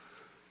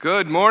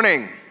Good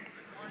morning.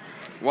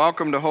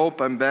 Welcome to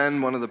Hope. I'm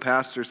Ben, one of the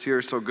pastors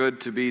here. So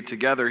good to be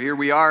together. Here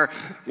we are.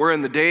 We're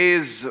in the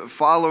days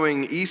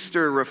following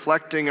Easter,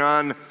 reflecting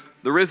on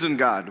the risen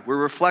God. We're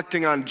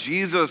reflecting on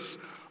Jesus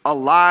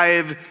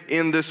alive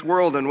in this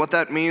world and what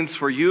that means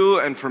for you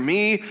and for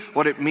me,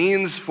 what it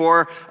means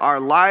for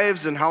our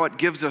lives and how it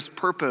gives us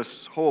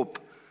purpose, hope,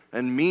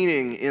 and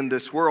meaning in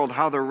this world,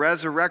 how the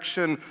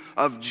resurrection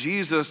of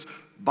Jesus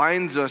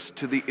binds us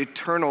to the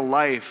eternal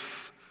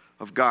life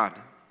of God.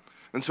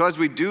 And so as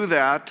we do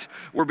that,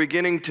 we're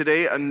beginning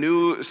today a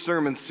new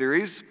sermon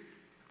series,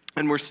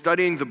 and we're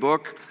studying the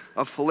book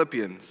of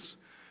Philippians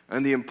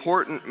and the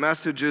important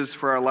messages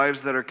for our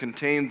lives that are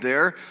contained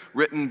there,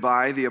 written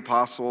by the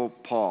Apostle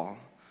Paul.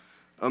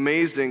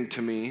 Amazing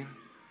to me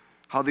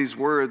how these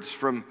words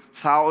from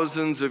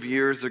thousands of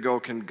years ago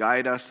can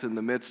guide us in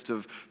the midst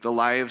of the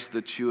lives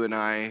that you and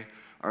I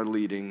are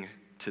leading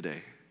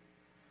today.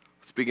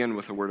 Let's begin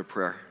with a word of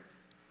prayer.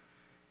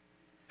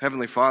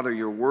 Heavenly Father,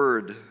 your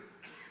word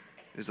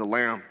is a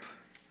lamp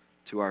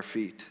to our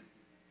feet,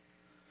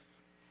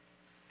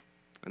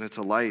 and it's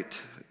a light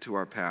to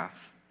our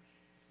path.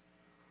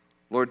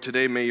 Lord,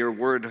 today may your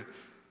word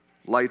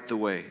light the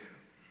way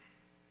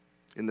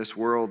in this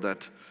world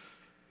that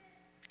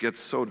gets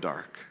so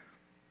dark.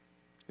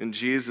 In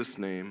Jesus'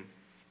 name,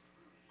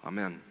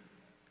 amen.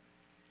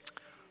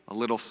 A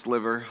little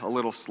sliver, a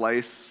little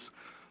slice,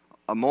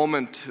 a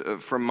moment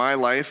from my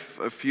life.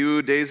 A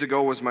few days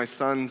ago was my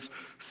son's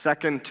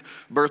second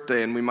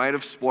birthday, and we might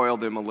have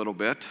spoiled him a little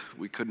bit.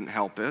 We couldn't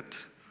help it.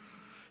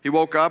 He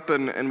woke up,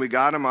 and we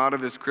got him out of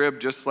his crib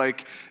just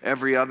like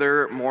every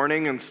other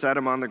morning and set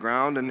him on the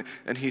ground,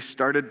 and he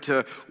started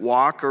to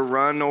walk or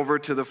run over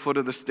to the foot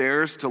of the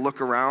stairs to look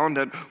around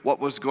at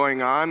what was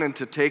going on and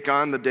to take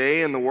on the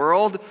day in the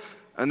world.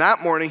 And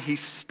that morning, he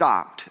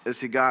stopped as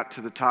he got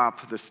to the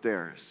top of the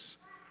stairs,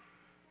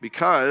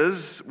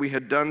 because we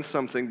had done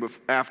something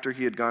after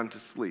he had gone to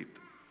sleep.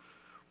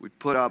 We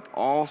put up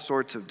all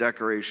sorts of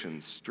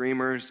decorations,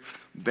 streamers,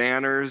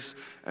 banners,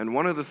 and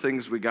one of the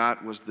things we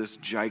got was this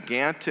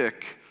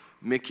gigantic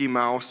Mickey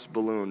Mouse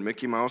balloon.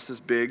 Mickey Mouse is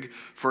big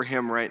for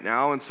him right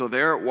now, and so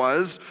there it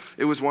was.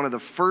 It was one of the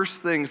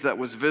first things that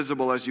was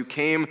visible as you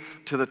came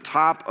to the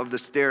top of the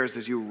stairs.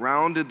 As you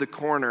rounded the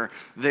corner,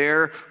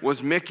 there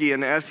was Mickey,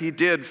 and as he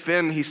did,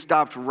 Finn, he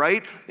stopped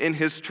right in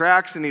his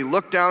tracks, and he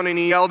looked down and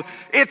he yelled,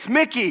 "It's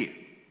Mickey!"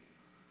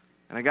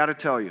 And I got to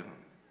tell you,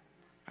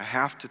 I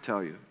have to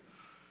tell you,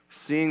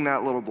 seeing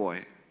that little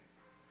boy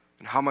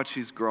and how much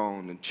he's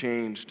grown and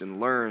changed and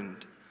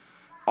learned,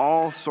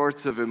 all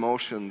sorts of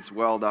emotions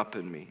welled up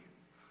in me,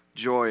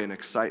 joy and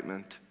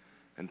excitement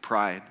and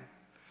pride.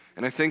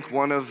 And I think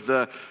one of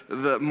the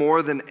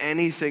more than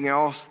anything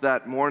else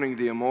that morning,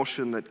 the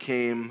emotion that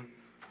came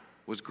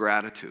was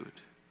gratitude.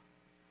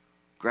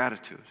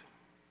 Gratitude.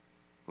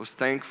 I was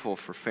thankful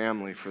for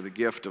family, for the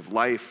gift of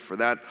life, for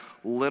that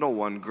little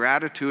one.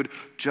 Gratitude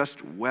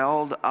just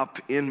welled up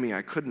in me.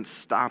 I couldn't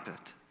stop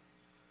it.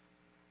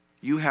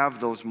 You have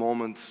those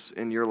moments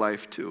in your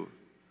life too.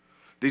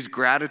 These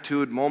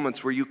gratitude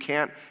moments where you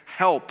can't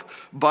help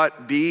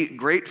but be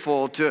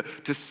grateful, to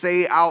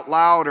say out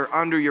loud or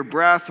under your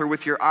breath or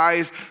with your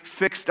eyes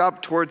fixed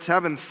up towards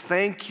heaven,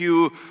 "Thank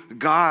you,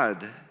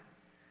 God."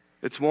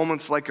 It's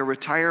moments like a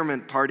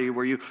retirement party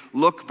where you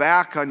look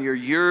back on your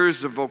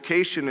years of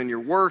vocation and your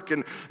work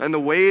and the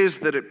ways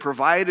that it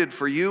provided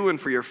for you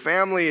and for your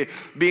family,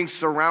 being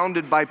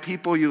surrounded by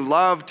people you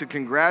love to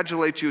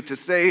congratulate you, to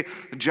say,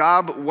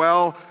 "Job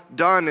well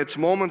done." It's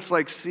moments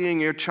like seeing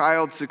your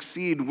child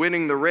succeed,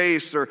 winning the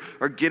race or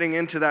getting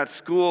into that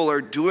school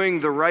or doing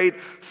the right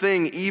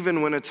thing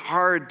even when it's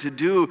hard to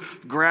do.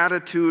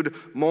 Gratitude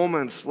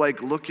moments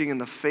like looking in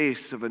the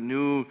face of a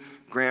new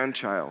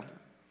grandchild,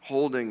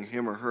 holding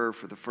him or her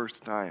for the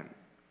first time,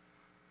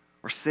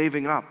 or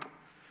saving up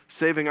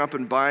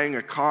and buying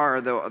a car,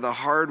 the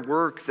hard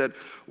work that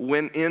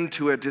went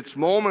into it. It's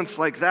moments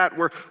like that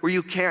where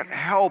you can't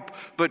help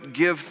but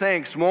give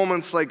thanks.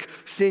 Moments like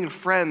seeing a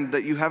friend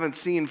that you haven't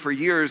seen for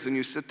years and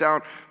you sit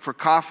down for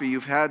coffee.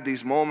 You've had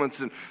these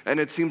moments and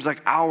it seems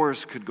like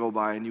hours could go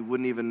by and you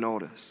wouldn't even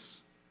notice.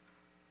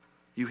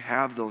 You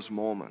have those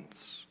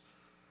moments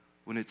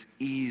when it's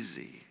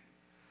easy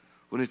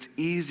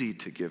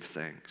to give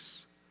thanks,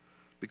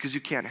 because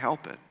you can't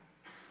help it.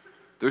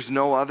 There's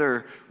no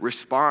other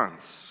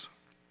response.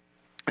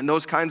 And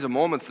those kinds of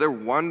moments, they're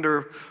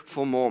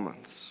wonderful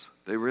moments.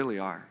 They really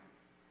are.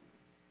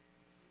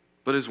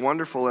 But as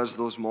wonderful as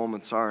those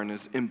moments are, and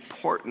as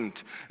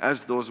important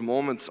as those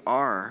moments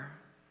are,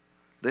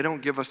 they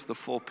don't give us the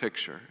full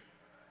picture.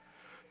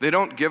 They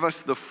don't give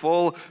us the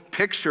full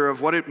picture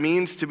of what it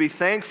means to be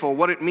thankful,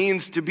 what it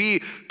means to be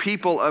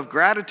people of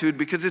gratitude,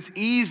 because it's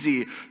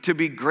easy to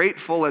be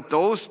grateful at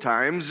those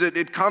times.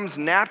 It comes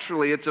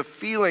naturally. It's a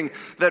feeling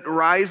that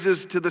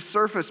rises to the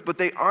surface, but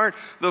they aren't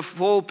the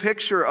full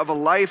picture of a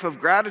life of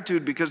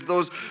gratitude, because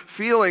those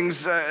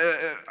feelings,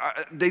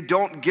 they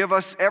don't give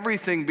us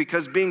everything,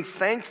 because being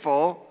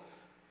thankful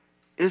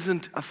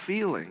isn't a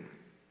feeling.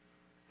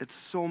 It's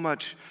so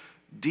much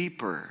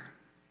deeper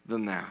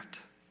than that.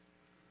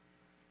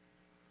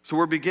 So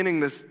we're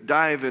beginning this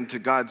dive into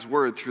God's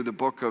Word through the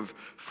book of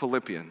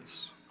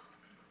Philippians.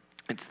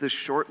 It's this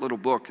short little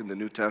book in the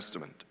New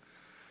Testament.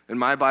 In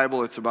my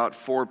Bible, it's about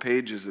 4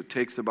 pages. It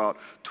takes about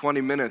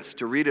 20 minutes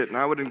to read it. And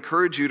I would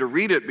encourage you to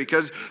read it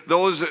because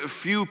those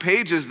few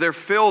pages, they're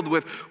filled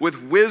with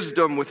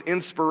wisdom, with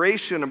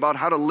inspiration about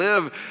how to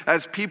live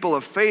as people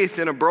of faith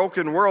in a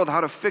broken world,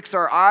 how to fix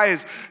our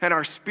eyes and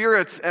our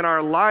spirits and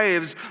our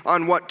lives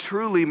on what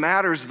truly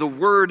matters, the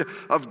Word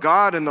of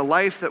God and the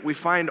life that we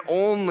find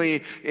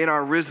only in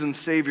our risen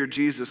Savior,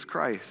 Jesus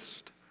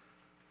Christ.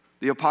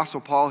 The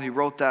Apostle Paul, he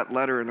wrote that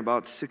letter in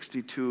about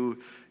 62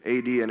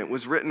 AD, and it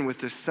was written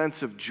with this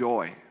sense of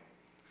joy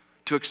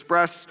to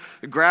express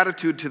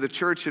gratitude to the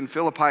church in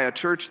Philippi, a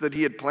church that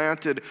he had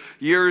planted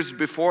years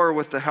before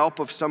with the help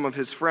of some of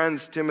his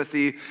friends,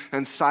 Timothy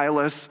and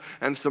Silas,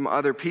 and some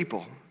other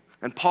people.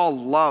 And Paul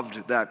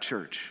loved that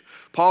church.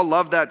 Paul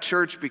loved that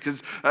church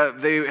because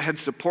they had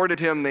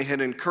supported him, they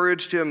had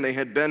encouraged him, they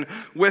had been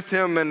with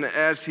him, and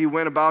as he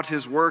went about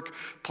his work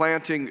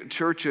planting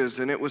churches,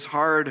 and it was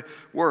hard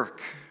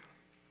work.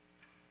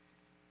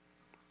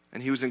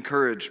 And he was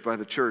encouraged by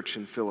the church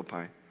in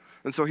Philippi.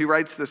 And so he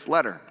writes this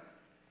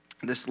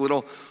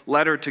little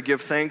letter to give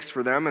thanks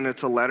for them, and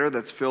it's a letter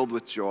that's filled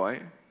with joy.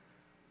 And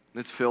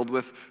it's filled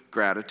with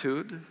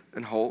gratitude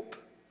and hope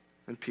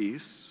and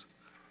peace.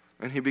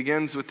 And he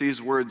begins with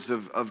these words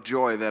of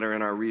joy that are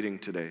in our reading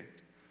today.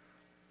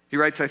 He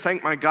writes, I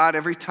thank my God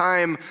every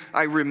time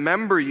I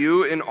remember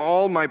you in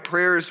all my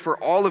prayers for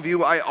all of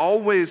you. I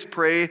always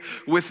pray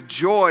with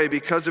joy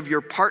because of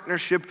your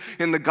partnership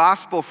in the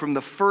gospel from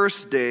the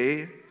first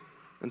day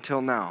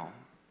until now,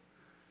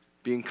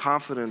 being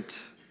confident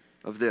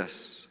of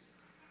this,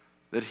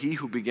 that he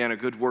who began a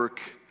good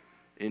work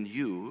in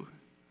you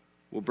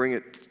will bring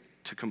it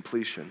to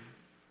completion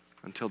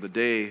until the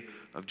day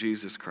of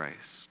Jesus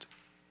Christ.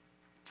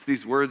 It's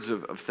these words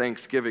of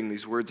thanksgiving,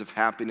 these words of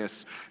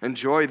happiness and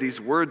joy, these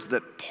words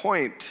that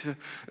point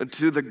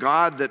to the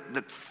God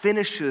that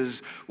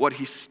finishes what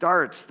he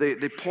starts. They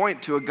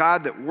point to a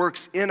God that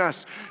works in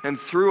us and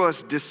through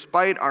us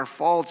despite our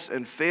faults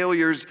and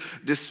failures,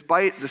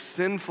 despite the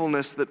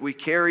sinfulness that we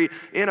carry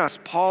in us.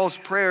 Paul's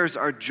prayers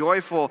are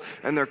joyful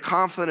and they're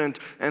confident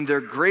and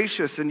they're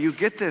gracious, and you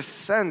get this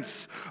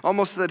sense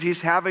almost that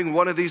he's having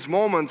one of these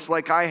moments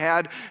like I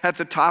had at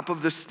the top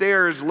of the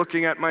stairs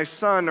looking at my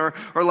son, or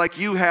like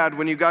you had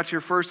when you got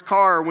your first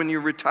car, when you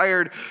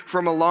retired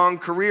from a long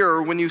career,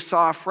 or when you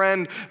saw a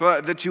friend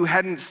that you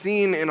hadn't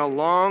seen in a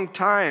long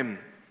time.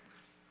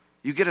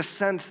 You get a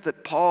sense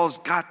that Paul's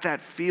got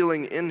that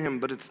feeling in him,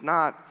 but it's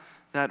not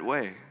that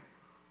way.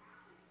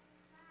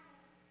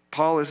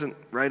 Paul isn't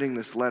writing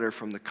this letter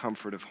from the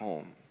comfort of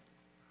home.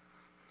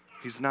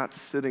 He's not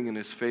sitting in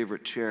his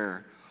favorite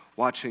chair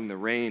watching the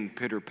rain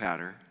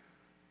pitter-patter.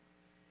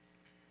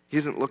 He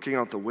isn't looking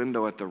out the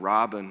window at the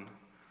robin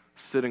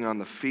sitting on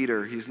the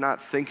feeder. He's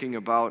not thinking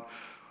about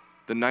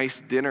the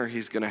nice dinner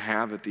he's going to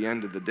have at the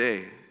end of the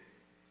day.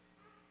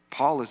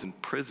 Paul is in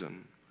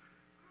prison.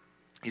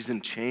 He's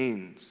in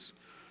chains.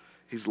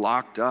 He's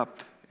locked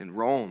up in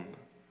Rome.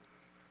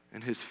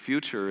 And his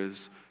future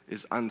is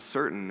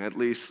uncertain, at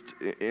least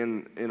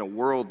in a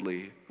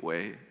worldly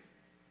way.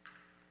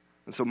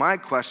 And so my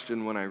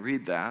question when I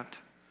read that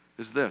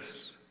is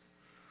this: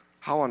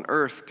 how on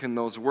earth can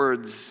those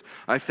words,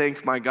 I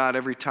thank my God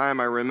every time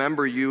I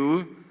remember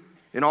you,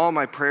 in all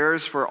my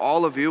prayers for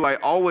all of you, I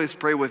always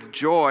pray with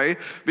joy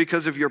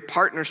because of your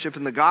partnership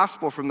in the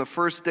gospel from the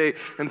first day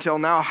until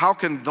now, how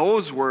can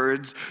those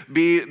words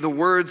be the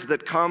words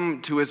that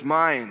come to his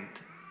mind?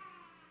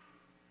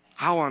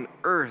 How on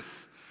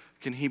earth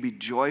can he be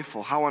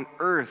joyful? How on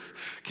earth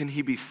can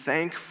he be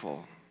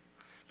thankful?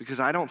 Because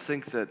I don't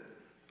think that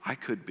I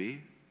could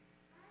be,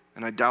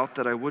 and I doubt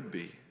that I would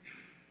be.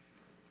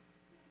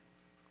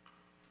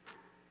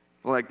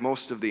 Well, like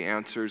most of the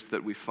answers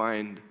that we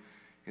find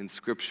in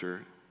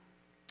Scripture,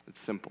 it's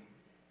simple.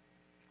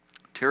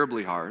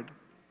 Terribly hard,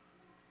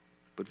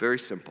 but very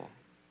simple.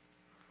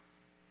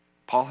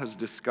 Paul has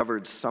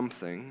discovered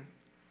something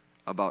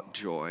about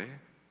joy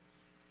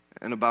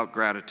and about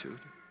gratitude.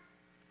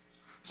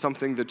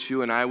 Something that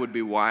you and I would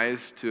be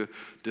wise to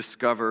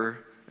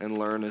discover and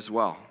learn as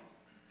well.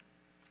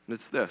 And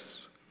it's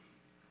this.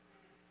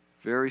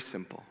 Very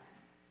simple.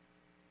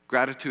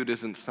 Gratitude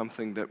isn't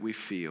something that we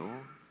feel.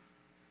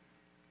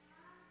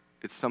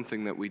 It's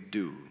something that we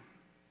do.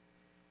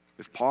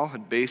 If Paul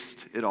had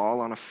based it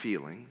all on a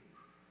feeling,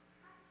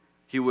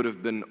 he would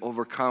have been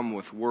overcome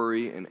with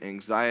worry and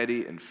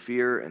anxiety and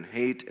fear and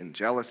hate and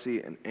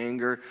jealousy and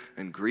anger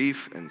and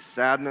grief and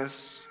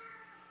sadness.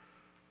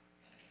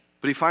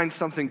 But he finds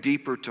something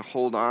deeper to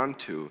hold on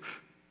to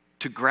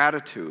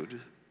gratitude.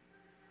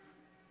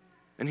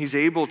 And he's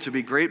able to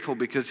be grateful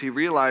because he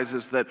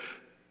realizes that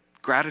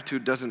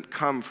gratitude doesn't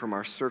come from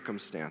our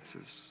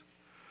circumstances.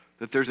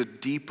 That there's a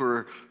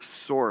deeper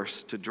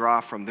source to draw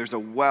from. There's a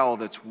well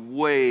that's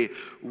way,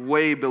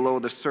 way below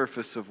the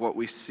surface of what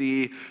we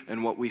see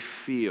and what we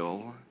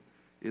feel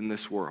in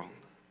this world.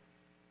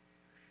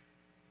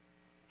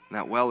 And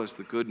that well is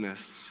the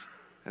goodness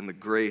and the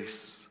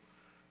grace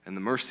and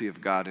the mercy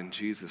of God in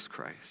Jesus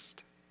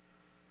Christ.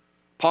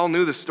 Paul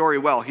knew the story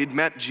well. He'd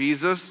met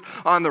Jesus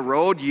on the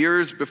road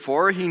years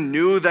before. He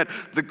knew that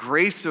the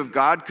grace of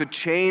God could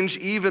change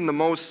even the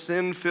most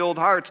sin-filled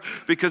hearts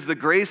because the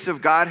grace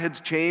of God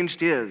had changed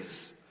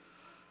his.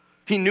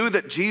 He knew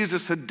that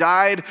Jesus had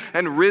died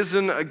and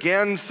risen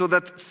again so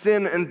that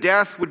sin and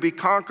death would be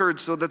conquered,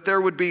 so that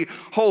there would be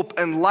hope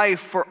and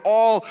life for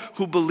all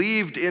who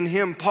believed in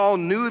him. Paul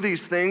knew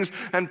these things,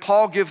 and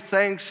Paul gives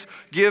thanks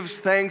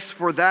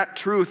for that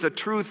truth, a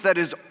truth that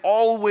is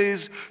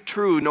always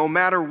true, no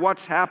matter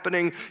what's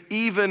happening,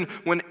 even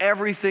when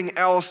everything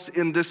else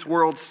in this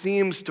world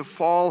seems to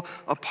fall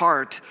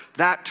apart.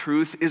 That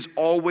truth is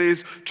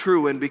always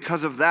true, and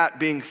because of that,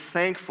 being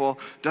thankful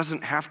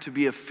doesn't have to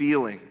be a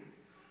feeling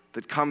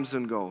that comes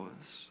and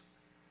goes.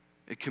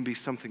 It can be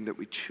something that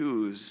we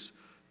choose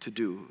to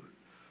do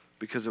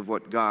because of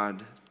what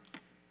God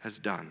has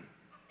done.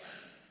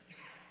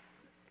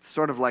 It's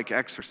sort of like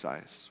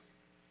exercise.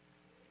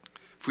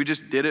 If we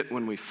just did it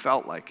when we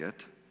felt like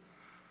it,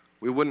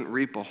 we wouldn't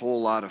reap a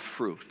whole lot of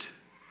fruit.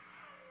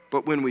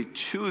 But when we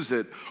choose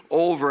it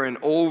over and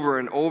over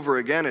and over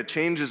again, it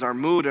changes our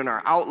mood and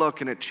our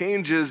outlook, and it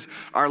changes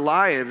our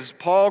lives.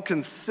 Paul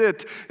can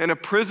sit in a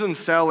prison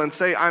cell and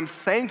say, I'm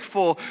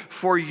thankful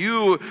for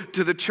you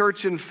to the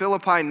church in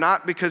Philippi,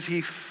 not because he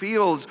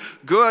feels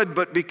good,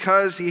 but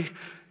because he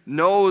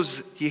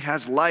knows he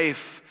has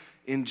life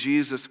in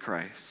Jesus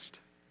Christ.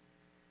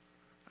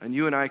 And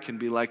you and I can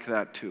be like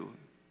that too.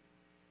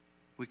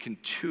 We can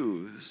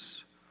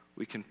choose,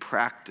 we can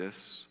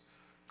practice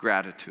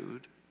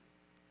gratitude,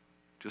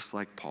 just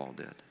like Paul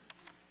did.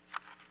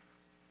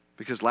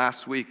 Because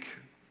last week,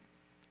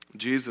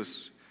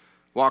 Jesus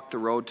walked the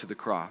road to the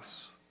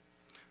cross.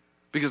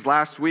 Because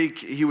last week,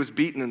 he was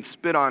beaten and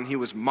spit on, he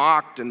was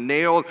mocked and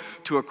nailed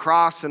to a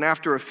cross, and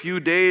after a few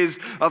days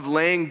of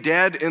laying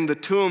dead in the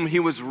tomb,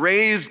 he was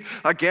raised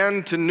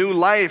again to new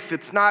life.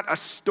 It's not a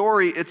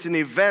story, it's an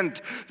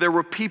event. There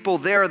were people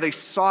there, they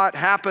saw it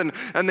happen,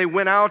 and they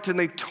went out and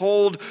they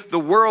told the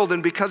world,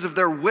 and because of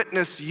their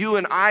witness, you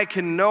and I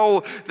can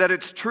know that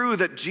it's true,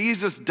 that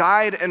Jesus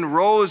died and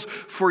rose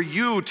for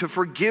you, to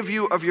forgive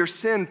you of your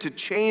sin, to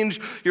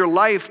change your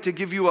life, to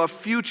give you a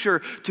future,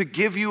 to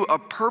give you a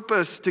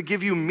purpose, to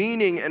give you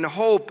meaning and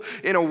hope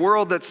in a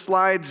world that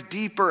slides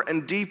deeper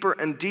and deeper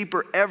and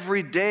deeper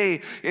every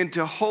day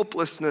into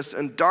hopelessness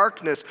and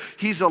darkness.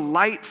 He's a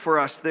light for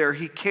us there.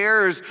 He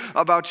cares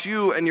about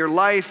you and your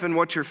life and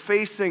what you're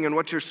facing and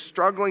what you're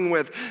struggling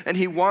with, and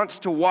he wants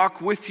to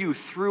walk with you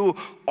through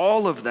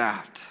all of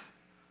that.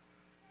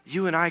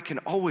 You and I can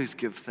always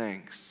give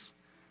thanks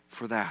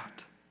for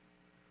that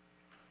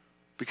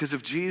because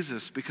of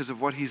Jesus, because of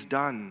what he's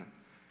done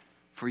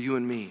for you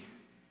and me.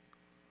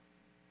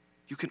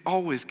 You can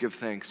always give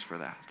thanks for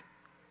that.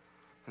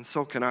 And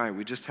so can I.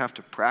 We just have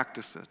to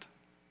practice it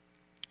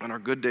on our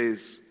good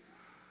days,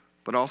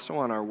 but also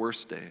on our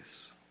worst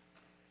days.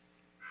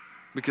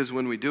 Because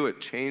when we do, it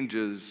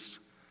changes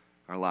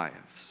our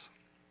lives.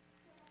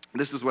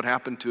 This is what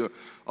happened to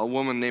a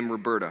woman named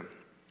Roberta.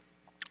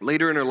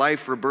 Later in her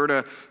life,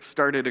 Roberta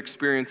started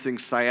experiencing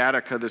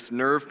sciatica, this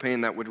nerve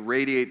pain that would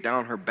radiate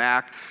down her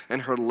back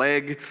and her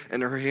leg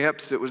and her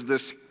hips. It was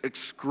this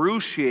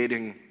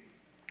excruciating,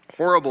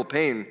 horrible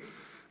pain.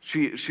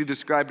 She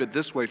described it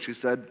this way. She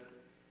said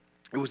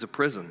it was a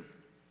prison.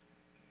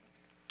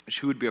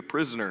 She would be a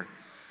prisoner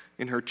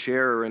in her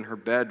chair or in her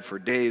bed for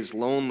days,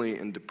 lonely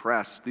and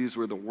depressed. These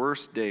were the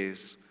worst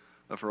days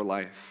of her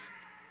life.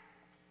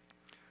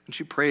 And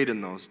she prayed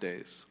in those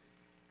days.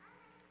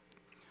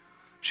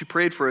 She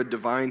prayed for a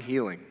divine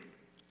healing,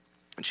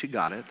 and she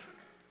got it,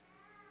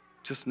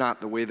 just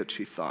not the way that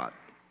she thought.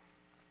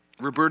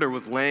 Roberta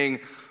was laying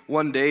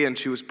one day and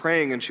she was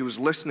praying and she was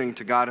listening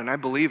to God, and I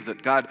believe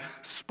that God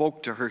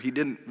spoke to her. He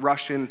didn't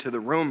rush into the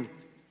room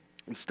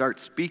and start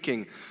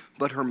speaking,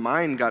 but her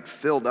mind got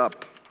filled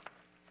up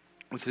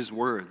with his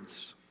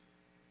words.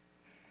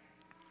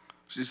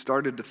 She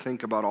started to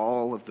think about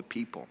all of the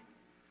people.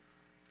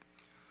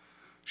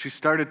 She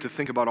started to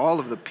think about all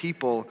of the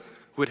people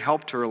who had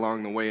helped her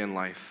along the way in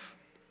life.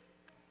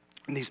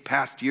 In these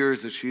past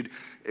years, as she'd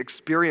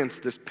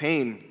experienced this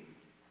pain,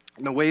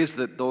 and the ways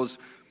that those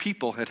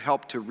people had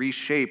helped to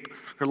reshape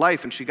her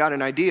life, and she got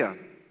an idea.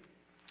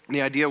 And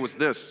the idea was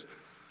this: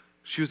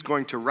 she was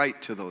going to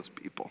write to those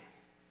people,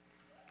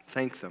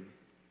 thank them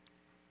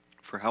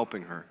for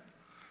helping her,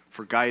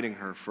 for guiding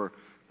her, for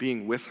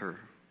being with her.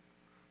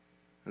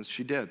 And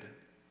she did.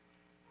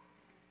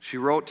 She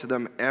wrote to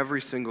them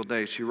every single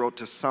day. She wrote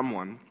to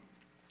someone,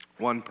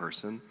 one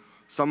person,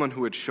 someone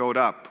who had showed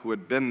up, who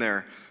had been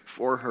there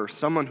for her,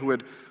 someone who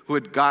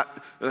had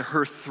got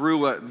her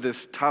through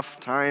this tough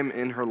time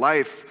in her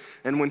life.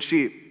 And when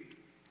she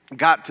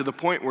got to the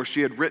point where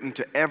she had written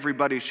to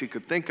everybody she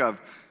could think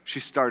of, she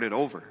started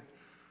over.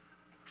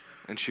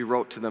 And she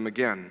wrote to them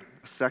again,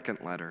 a second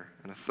letter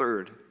and a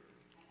third.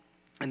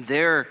 And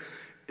there,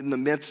 in the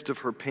midst of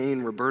her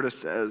pain, Roberta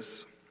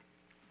says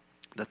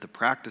that the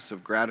practice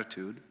of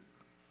gratitude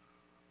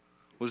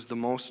was the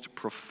most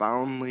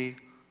profoundly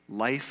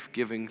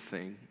life-giving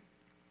thing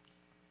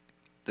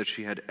that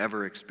she had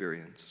ever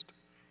experienced.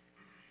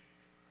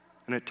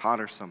 And it taught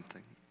her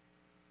something.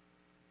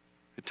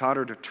 It taught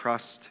her to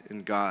trust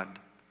in God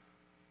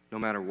no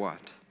matter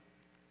what.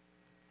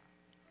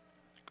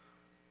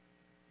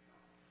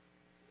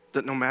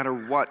 That no matter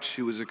what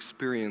she was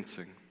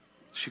experiencing,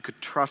 she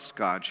could trust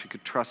God, she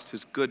could trust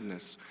His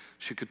goodness,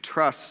 she could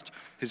trust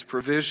His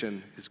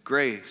provision, His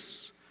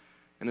grace,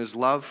 and His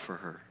love for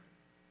her.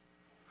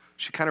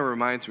 She kind of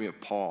reminds me of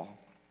Paul,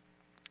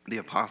 the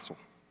apostle,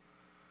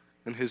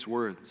 and his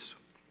words.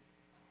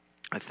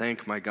 I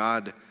thank my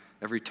God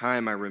every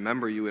time I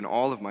remember you in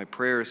all of my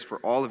prayers. For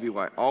all of you,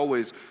 I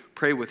always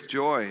pray with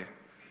joy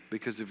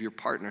because of your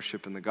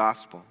partnership in the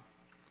gospel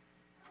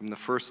from the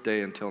first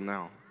day until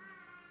now.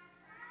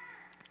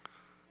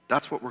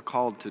 That's what we're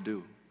called to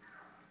do.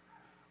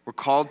 We're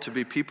called to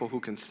be people who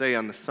can say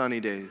on the sunny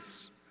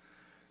days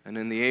and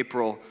in the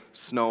April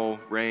snow,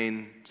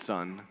 rain,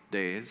 sun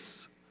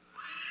days,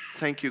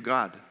 thank you,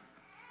 God.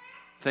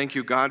 Thank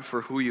you, God,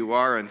 for who you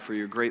are and for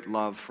your great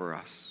love for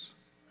us.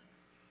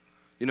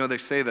 You know, they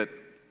say that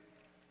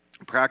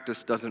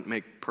practice doesn't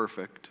make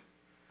perfect.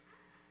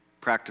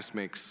 Practice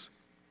makes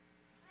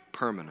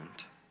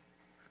permanent.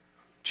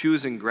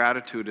 Choosing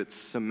gratitude, it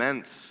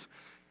cements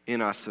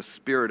in us a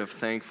spirit of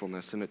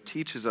thankfulness, and it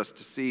teaches us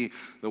to see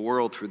the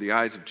world through the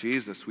eyes of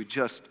Jesus. We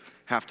just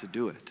have to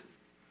do it.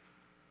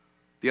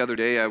 The other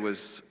day, I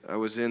was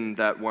in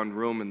that one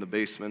room in the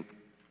basement.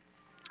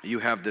 You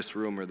have this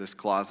room or this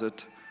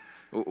closet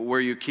where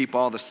you keep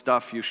all the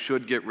stuff you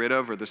should get rid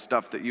of or the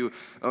stuff that you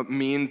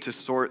mean to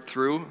sort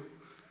through.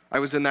 I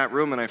was in that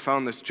room and I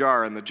found this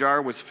jar, and the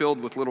jar was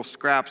filled with little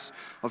scraps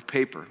of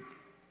paper.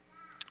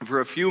 For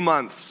a few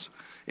months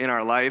in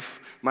our life,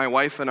 my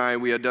wife and I,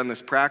 we had done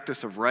this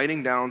practice of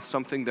writing down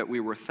something that we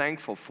were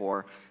thankful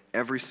for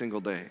every single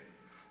day.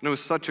 And it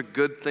was such a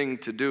good thing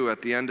to do.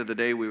 At the end of the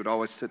day, we would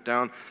always sit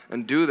down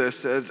and do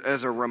this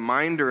as a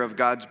reminder of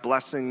God's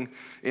blessing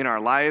in our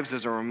lives,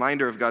 as a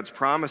reminder of God's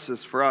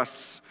promises for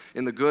us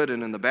in the good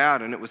and in the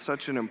bad. And it was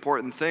such an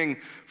important thing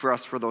for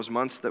us for those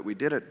months that we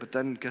did it. But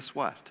then guess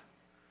what?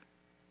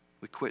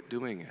 We quit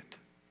doing it.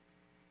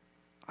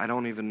 I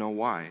don't even know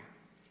why.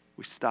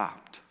 We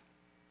stopped.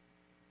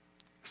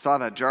 I saw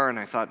that jar and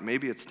I thought,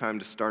 maybe it's time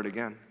to start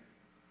again.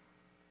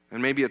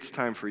 And maybe it's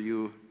time for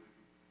you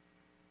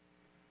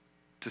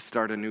to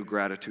start a new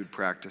gratitude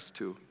practice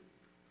too.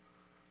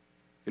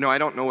 You know, I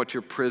don't know what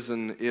your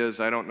prison is.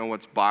 I don't know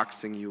what's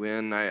boxing you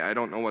in. I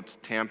don't know what's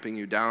tamping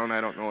you down. I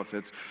don't know if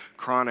it's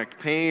chronic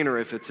pain or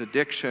if it's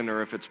addiction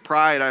or if it's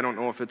pride. I don't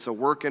know if it's a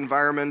work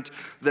environment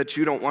that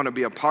you don't want to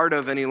be a part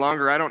of any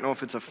longer. I don't know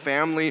if it's a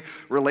family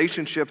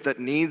relationship that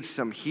needs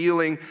some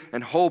healing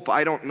and hope.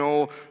 I don't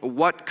know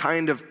what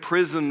kind of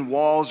prison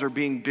walls are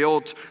being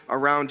built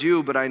around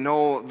you, but I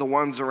know the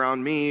ones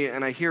around me,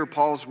 and I hear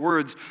Paul's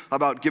words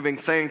about giving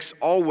thanks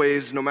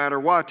always, no matter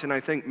what, and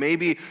I think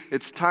maybe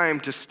it's time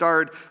to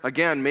start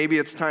again. Maybe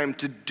it's time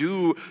to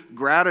do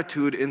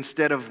gratitude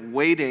instead of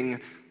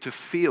waiting to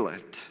feel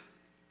it.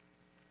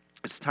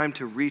 It's time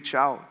to reach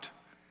out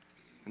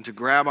and to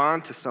grab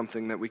onto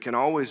something that we can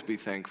always be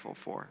thankful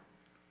for.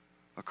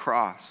 A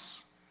cross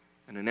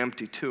and an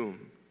empty tomb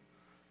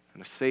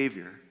and a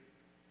Savior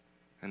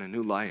and a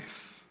new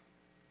life.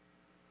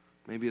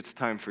 Maybe it's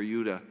time for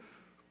you to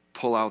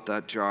pull out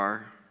that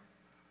jar.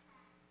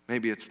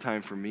 Maybe it's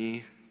time for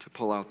me to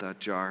pull out that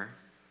jar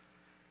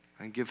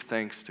and give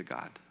thanks to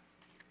God.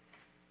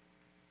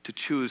 To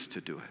choose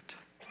to do it.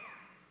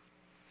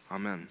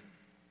 Amen.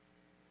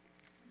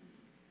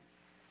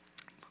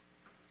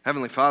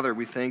 Heavenly Father,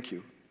 we thank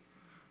you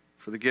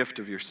for the gift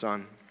of your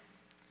Son,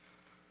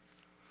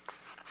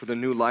 for the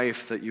new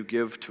life that you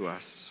give to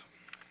us.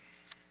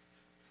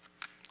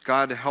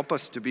 God, help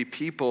us to be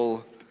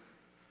people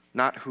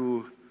not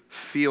who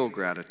feel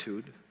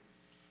gratitude,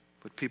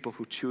 but people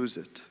who choose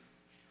it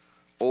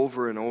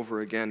over and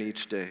over again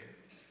each day,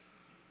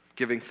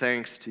 giving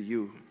thanks to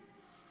you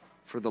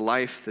for the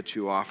life that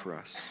you offer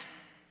us.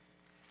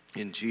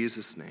 In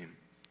Jesus' name,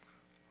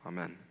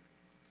 amen.